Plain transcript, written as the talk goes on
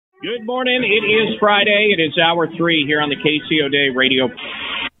Good morning. It is Friday. It is hour 3 here on the KCO Day Radio,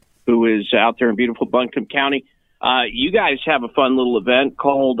 who is out there in beautiful Buncombe County. You guys have a fun little event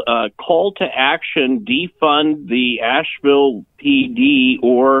called Call to Action, Defund the Asheville PD,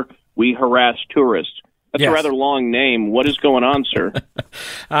 or We Harass Tourists. That's a rather long name. What is going on, sir?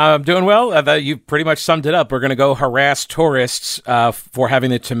 I'm doing well. You pretty much summed it up. We're going to go harass tourists for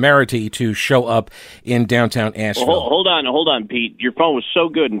having the temerity to show up in downtown Asheville. Well, hold on, Pete. Your phone was so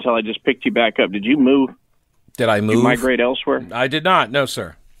good until I just picked you back up. Did you move? Did I move? Did you migrate elsewhere? I did not. No,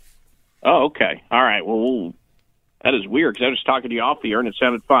 sir. Oh, okay. All right. Well, that is weird because I was talking to you off the air and it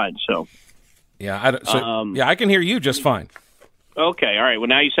sounded fine. So, I can hear you just fine. Okay, all right. Well,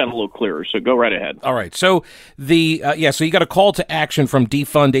 now you sound a little clearer, so go right ahead. All right. So so you got a call to action from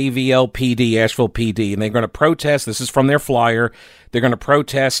Defund AVL PD, Asheville PD, and they're going to protest. This is from their flyer. They're going to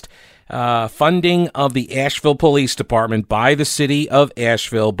protest funding of the Asheville Police Department by the city of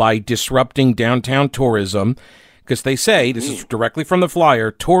Asheville by disrupting downtown tourism. Because they say, this is directly from the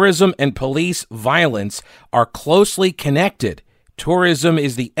flyer, tourism and police violence are closely connected. Tourism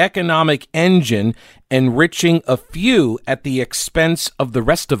is the economic engine, enriching a few at the expense of the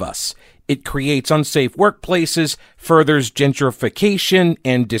rest of us. It creates unsafe workplaces, furthers gentrification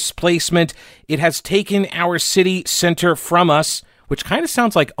and displacement. It has taken our city center from us, which kind of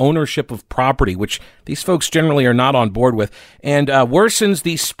sounds like ownership of property, which these folks generally are not on board with, and worsens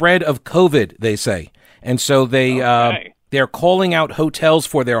the spread of COVID, they say. And so they're calling out hotels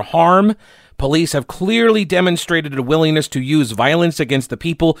for their harm. Police have clearly demonstrated a willingness to use violence against the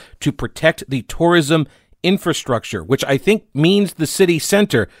people to protect the tourism infrastructure, which I think means the city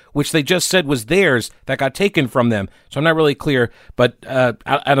center, which they just said was theirs, that got taken from them. So I'm not really clear, but I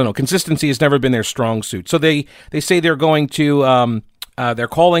don't know. Consistency has never been their strong suit. So they say they're going to they're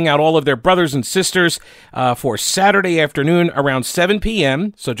calling out all of their brothers and sisters for Saturday afternoon around 7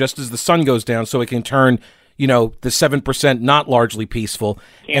 p.m., so just as the sun goes down, so it can turn the 7% not largely peaceful.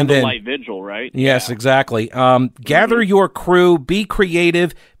 Candlelight vigil, right? Yes, yeah. Exactly. Gather your crew, be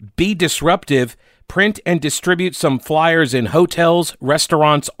creative, be disruptive, print and distribute some flyers in hotels,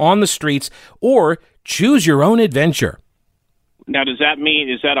 restaurants, on the streets, or choose your own adventure. Now, does that mean,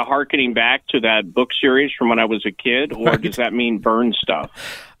 is that a hearkening back to that book series from when I was a kid, or does that mean burn stuff?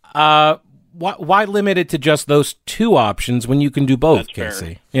 Why limit it to just those two options when you can do both, That's Casey?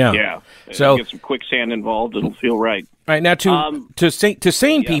 Fair. Yeah. So get some quicksand involved, it'll feel right. Right now, to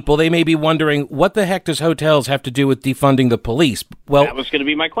sane people, they may be wondering, what the heck does hotels have to do with defunding the police? Well, that was going to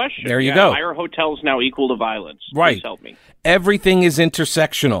be my question. There you go. Why are hotels now equal to violence? Right. Please help me. Everything is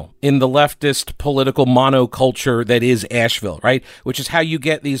intersectional in the leftist political monoculture that is Asheville, right? Which is how you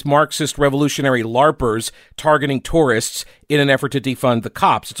get these Marxist revolutionary LARPers targeting tourists in an effort to defund the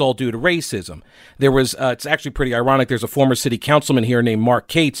cops. It's all due to racism. There was, it's actually pretty ironic, there's a former city councilman here named Mark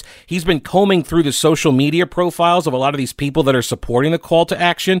Cates. He's been combing through the social media profiles of a lot of these people that are supporting the call to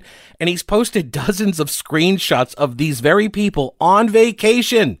action, and he's posted dozens of screenshots of these very people on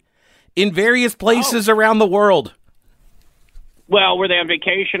vacation in various places around the world. Well, were they on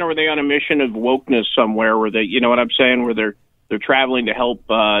vacation or were they on a mission of wokeness somewhere? Where they, you know what I'm saying, where they're traveling to help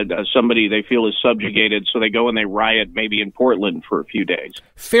somebody they feel is subjugated, so they go and they riot maybe in Portland for a few days.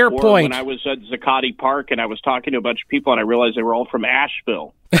 Fair point. When I was at Zuccotti Park and I was talking to a bunch of people and I realized they were all from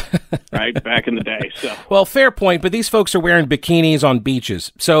Asheville, right, back in the day. So, well, fair point, but these folks are wearing bikinis on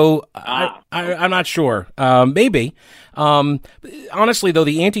beaches, so I'm not sure. Maybe. Honestly, though,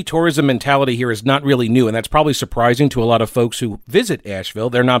 the anti-tourism mentality here is not really new, and that's probably surprising to a lot of folks who visit Asheville.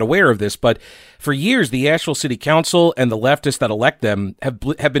 They're not aware of this, but for years, the Asheville City Council and the leftists that elect them have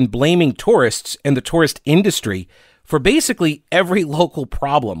been blaming tourists and the tourist industry for basically every local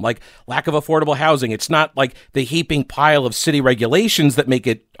problem, like lack of affordable housing. It's not like the heaping pile of city regulations that make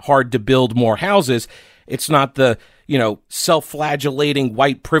it hard to build more houses. It's not the, self-flagellating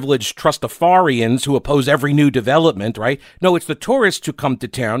white privileged trustafarians who oppose every new development, right? No, it's the tourists who come to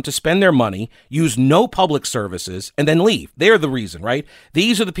town to spend their money, use no public services, and then leave. They're the reason, right?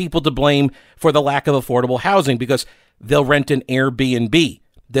 These are the people to blame for the lack of affordable housing because they'll rent an Airbnb.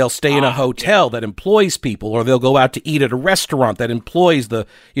 They'll stay in a hotel that employs people, or they'll go out to eat at a restaurant that employs the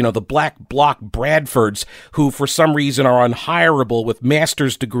black bloc Bradfords who for some reason are unhireable with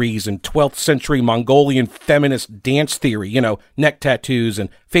master's degrees in 12th century Mongolian feminist dance theory, neck tattoos and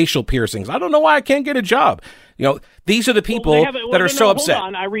facial piercings. I don't know why I can't get a job. These are the people that are so upset.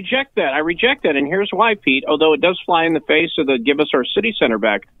 Hold on. I reject that. And here's why, Pete, although it does fly in the face of the give us our city center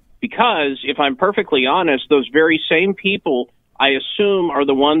back, because if I'm perfectly honest, those very same people I assume, are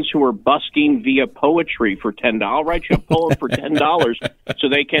the ones who are busking via poetry for $10. I'll write you a poem for $10 so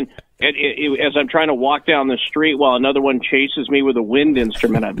they can, as I'm trying to walk down the street while another one chases me with a wind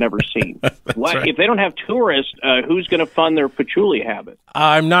instrument I've never seen. What right. If they don't have tourists, who's going to fund their patchouli habit?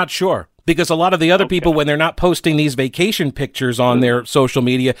 I'm not sure. Because a lot of the other people, when they're not posting these vacation pictures on their social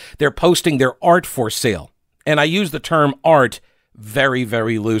media, they're posting their art for sale. And I use the term art very,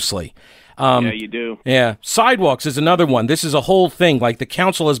 very loosely. Yeah, you do. Yeah. Sidewalks is another one. This is a whole thing. Like, the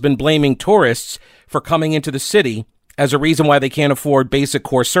council has been blaming tourists for coming into the city as a reason why they can't afford basic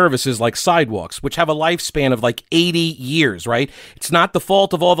core services like sidewalks, which have a lifespan of like 80 years, right? It's not the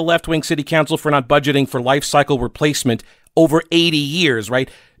fault of all the left-wing city council for not budgeting for life cycle replacement over 80 years, right?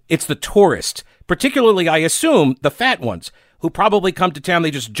 It's the tourist, particularly, I assume, the fat ones who probably come to town.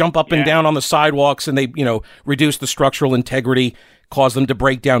 They just jump up and down on the sidewalks, and they, reduce the structural integrity, cause them to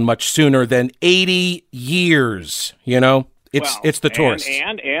break down much sooner than 80 years. It's the tourists.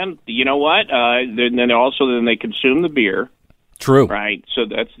 And you know what? Then they consume the beer. True. Right. So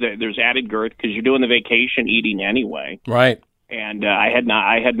there's added girth because you're doing the vacation eating anyway. Right. And I had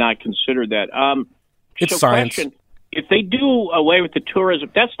not considered that. It's science. Question, if they do away with the tourism,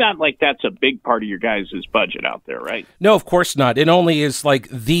 that's not like that's a big part of your guys' budget out there, right? No, of course not. It only is like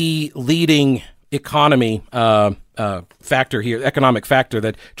the leading economy factor here, economic factor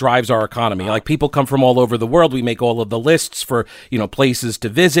that drives our economy. Like, people come from all over the world. We make all of the lists for, places to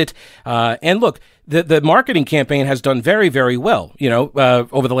visit. And look, the marketing campaign has done very, very well,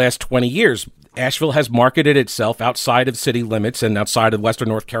 over the last 20 years. Asheville has marketed itself outside of city limits and outside of Western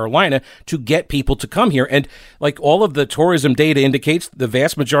North Carolina to get people to come here. And like all of the tourism data indicates, the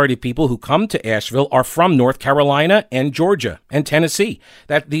vast majority of people who come to Asheville are from North Carolina and Georgia and Tennessee.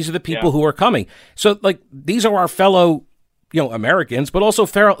 These are the people who are coming. So like, these are our fellow, Americans, but also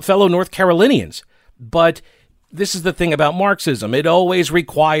fellow North Carolinians. But this is the thing about Marxism. It always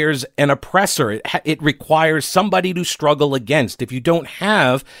requires an oppressor. It requires somebody to struggle against. If you don't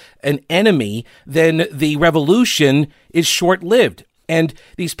have an enemy, then the revolution is short-lived. And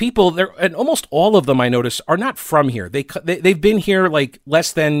these people, and almost all of them, I notice, are not from here. They've been here like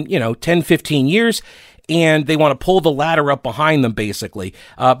less than, 10, 15 years, and they want to pull the ladder up behind them, basically.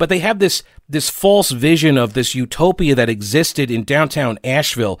 But they have this false vision of this utopia that existed in downtown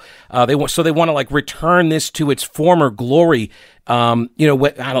Asheville. They want to like return this to its former glory. I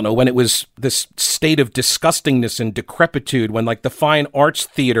don't know, when it was this state of disgustingness and decrepitude, when like the Fine Arts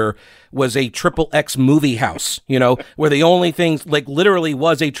Theater was a XXX movie house, where the only thing like literally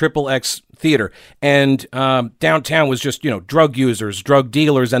was a XXX theater, and downtown was just, drug users, drug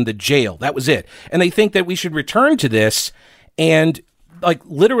dealers, and the jail. That was it. And they think that we should return to this, and like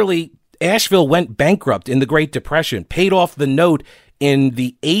literally Asheville went bankrupt in the Great Depression, paid off the note in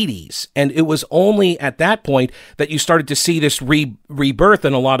the 80s. And it was only at that point that you started to see this rebirth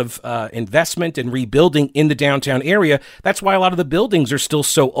and a lot of investment and rebuilding in the downtown area. That's why a lot of the buildings are still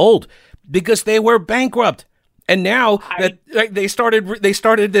so old, because they were bankrupt. And now that they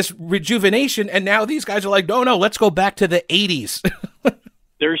started this rejuvenation, and now these guys are like, no, let's go back to the 80s.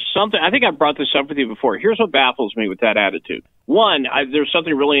 There's something, I think I brought this up with you before. Here's what baffles me with that attitude. One, there's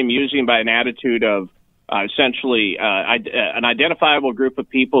something really amusing by an attitude of essentially an identifiable group of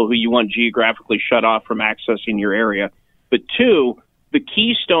people who you want geographically shut off from accessing your area. But two, the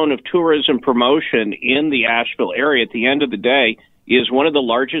keystone of tourism promotion in the Asheville area at the end of the day is one of the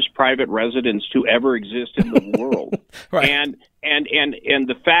largest private residents to ever exist in the world. Right. And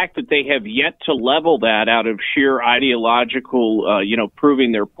the fact that they have yet to level that out of sheer ideological,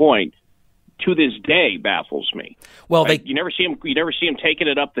 proving their point, to this day baffles me. Well, right? You never see them taking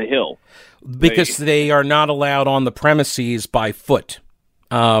it up the hill because they are not allowed on the premises by foot.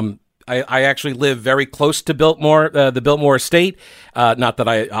 I actually live very close to Biltmore, the Biltmore estate. Not that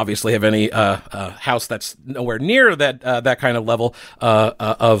I obviously have any house that's nowhere near that kind of level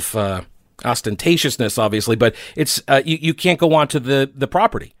of ostentatiousness, obviously, but it's you can't go onto the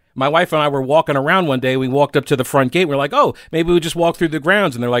property. My wife and I were walking around one day. We walked up to the front gate. We're like, oh, maybe we just walk through the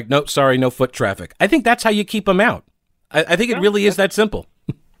grounds. And they're like, nope, sorry, no foot traffic. I think that's how you keep them out. I think it really is that simple.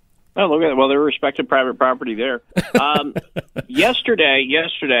 Oh, look at that. Well, they're respected private property there. Yesterday,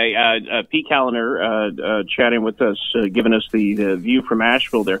 Pete Callender chatting with us, giving us the view from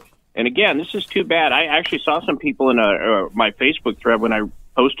Asheville there. And again, this is too bad. I actually saw some people in my Facebook thread when I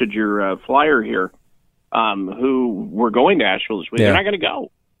posted your flyer here who were going to Asheville this week. Yeah. They're not going to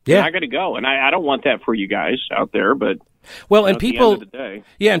go. Yeah. I got to go. And I don't want that for you guys out there, but well, and at the end people, of the day.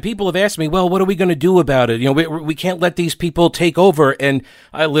 yeah, and people have asked me, well, what are we going to do about it? We can't let these people take over. And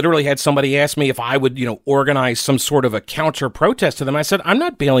I literally had somebody ask me if I would, organize some sort of a counter protest to them. I said, I'm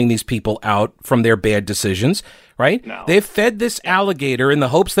not bailing these people out from their bad decisions, right? No. They've fed this alligator in the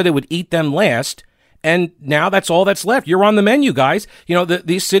hopes that it would eat them last. And now that's all that's left. You're on the menu, guys.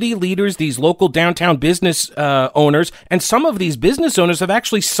 These city leaders, these local downtown business owners, and some of these business owners have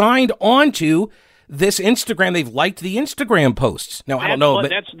actually signed on to this Instagram. They've liked the Instagram posts. Now, I don't know.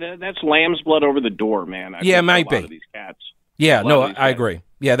 But that's lamb's blood over the door, man. It might be. Of these cats. Yeah, no, I agree.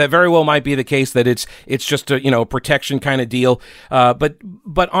 Yeah, that very well might be the case, that it's just a protection kind of deal. But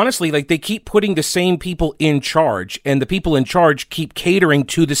honestly, like, they keep putting the same people in charge, and the people in charge keep catering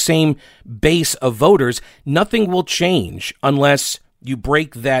to the same base of voters. Nothing will change unless you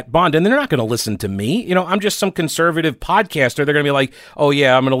break that bond. And they're not going to listen to me. I'm just some conservative podcaster. They're going to be like, oh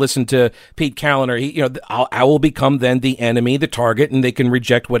yeah, I'm going to listen to Pete Callender. I will become then the enemy, the target, and they can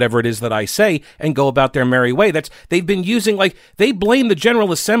reject whatever it is that I say and go about their merry way. They've been using, they blame the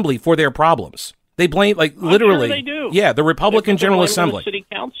General Assembly for their problems. They blame, literally. Sure they do. Yeah, the Republican General Assembly. The city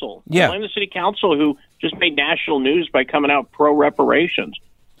council. Yeah. Blame the city council, who just made national news by coming out pro reparations.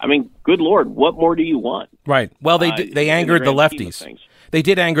 I mean, good Lord, what more do you want? Right. Well, they angered the lefties. They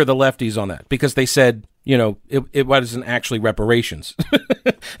did anger the lefties on that because they said, it wasn't actually reparations.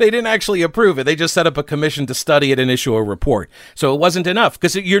 They didn't actually approve it. They just set up a commission to study it and issue a report. So it wasn't enough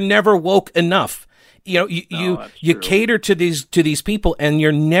because you're never woke enough. You cater to these people, and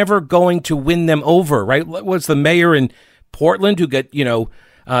you're never going to win them over, right? What was the mayor in Portland who got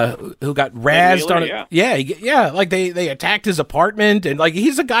razzed on it? Yeah. Like they attacked his apartment, and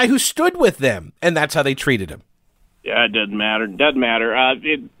he's a guy who stood with them, and that's how they treated him. Yeah, it doesn't matter.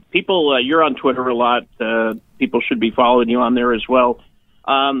 People, you're on Twitter a lot. People should be following you on there as well.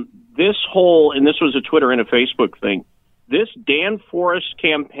 And this was a Twitter and a Facebook thing. This Dan Forest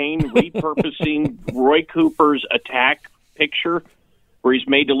campaign repurposing Roy Cooper's attack picture, where he's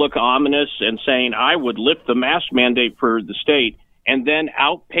made to look ominous and saying, I would lift the mask mandate for the state, and then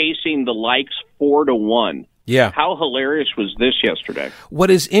outpacing the likes 4-1. Yeah. How hilarious was this yesterday?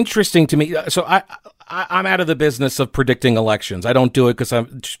 What is interesting to me, so I'm out of the business of predicting elections. I don't do it because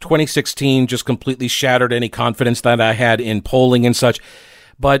 2016 just completely shattered any confidence that I had in polling and such.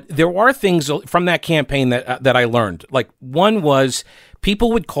 But there are things from that campaign that I learned. Like, one was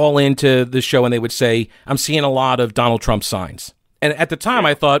people would call into the show and they would say, I'm seeing a lot of Donald Trump signs. And at the time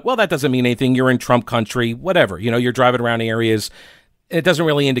I thought, well, that doesn't mean anything. You're in Trump country, whatever. You're driving around areas. It doesn't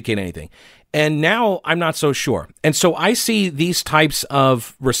really indicate anything. And now I'm not so sure. And so I see these types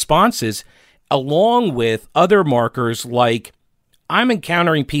of responses along with other markers, like I'm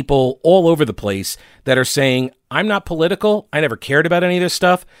encountering people all over the place that are saying, I'm not political. I never cared about any of this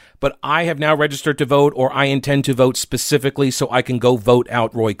stuff, but I have now registered to vote, or I intend to vote specifically so I can go vote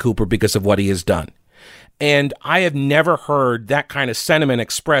out Roy Cooper because of what he has done. And I have never heard that kind of sentiment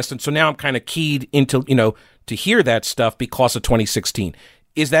expressed. And so now I'm kind of keyed into, to hear that stuff because of 2016.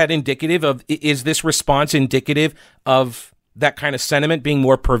 Is this response indicative of that kind of sentiment being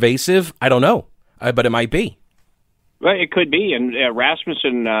more pervasive? I don't know, but it might be. Well, it could be. And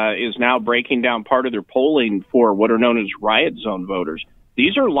Rasmussen is now breaking down part of their polling for what are known as riot zone voters.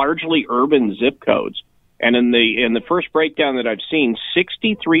 These are largely urban zip codes. And in the first breakdown that I've seen,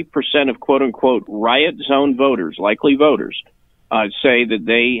 63% of quote unquote riot zone voters, likely voters, say that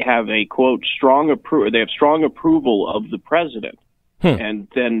they have a quote strong approval of the president. And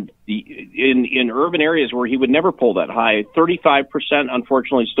then in urban areas where he would never pull that high, 35%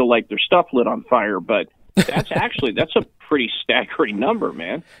 unfortunately still like their stuff lit on fire. But that's a pretty staggering number,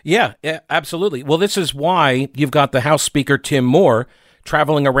 man. Yeah, absolutely. Well, this is why you've got the House Speaker Tim Moore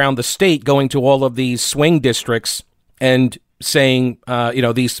traveling around the state, going to all of these swing districts and saying,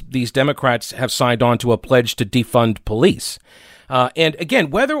 these Democrats have signed on to a pledge to defund police. And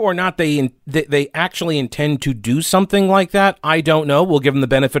again, whether or not they actually intend to do something like that, I don't know. We'll give them the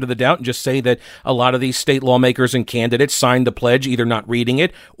benefit of the doubt and just say that a lot of these state lawmakers and candidates signed the pledge, either not reading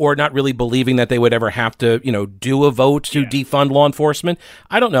it or not really believing that they would ever have to, do a vote to defund law enforcement.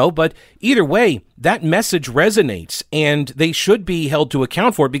 I don't know. But either way, that message resonates, and they should be held to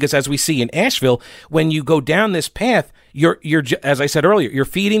account for it, because as we see in Asheville, when you go down this path, you're as I said earlier, you're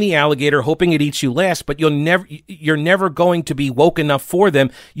feeding the alligator, hoping it eats you last, but you're never going to be woke enough for them.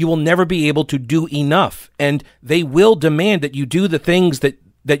 You will never be able to do enough, and they will demand that you do the things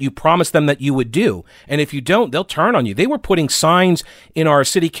that you promised them that you would do. And if you don't, they'll turn on you. They were putting signs in our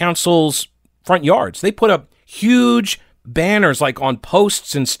city council's front yards. They put up huge banners like on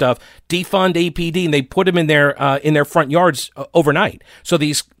posts and stuff, defund APD, and they put them in their front yards overnight. So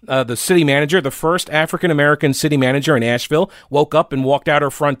these the city manager, the first African American city manager in Asheville, woke up and walked out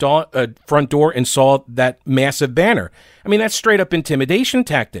her front door and saw that massive banner. I mean, that's straight up intimidation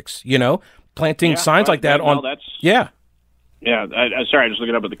tactics, planting signs like that on. Yeah. Yeah. Sorry, I was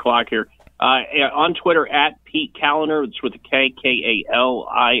looking up at the clock here. On Twitter at Pete Kaliner, it's with a K,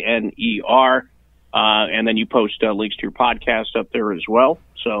 Kaliner. And then you post links to your podcast up there as well.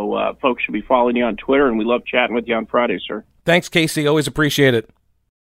 So folks should be following you on Twitter, and we love chatting with you on Friday, sir. Thanks, Casey. Always appreciate it.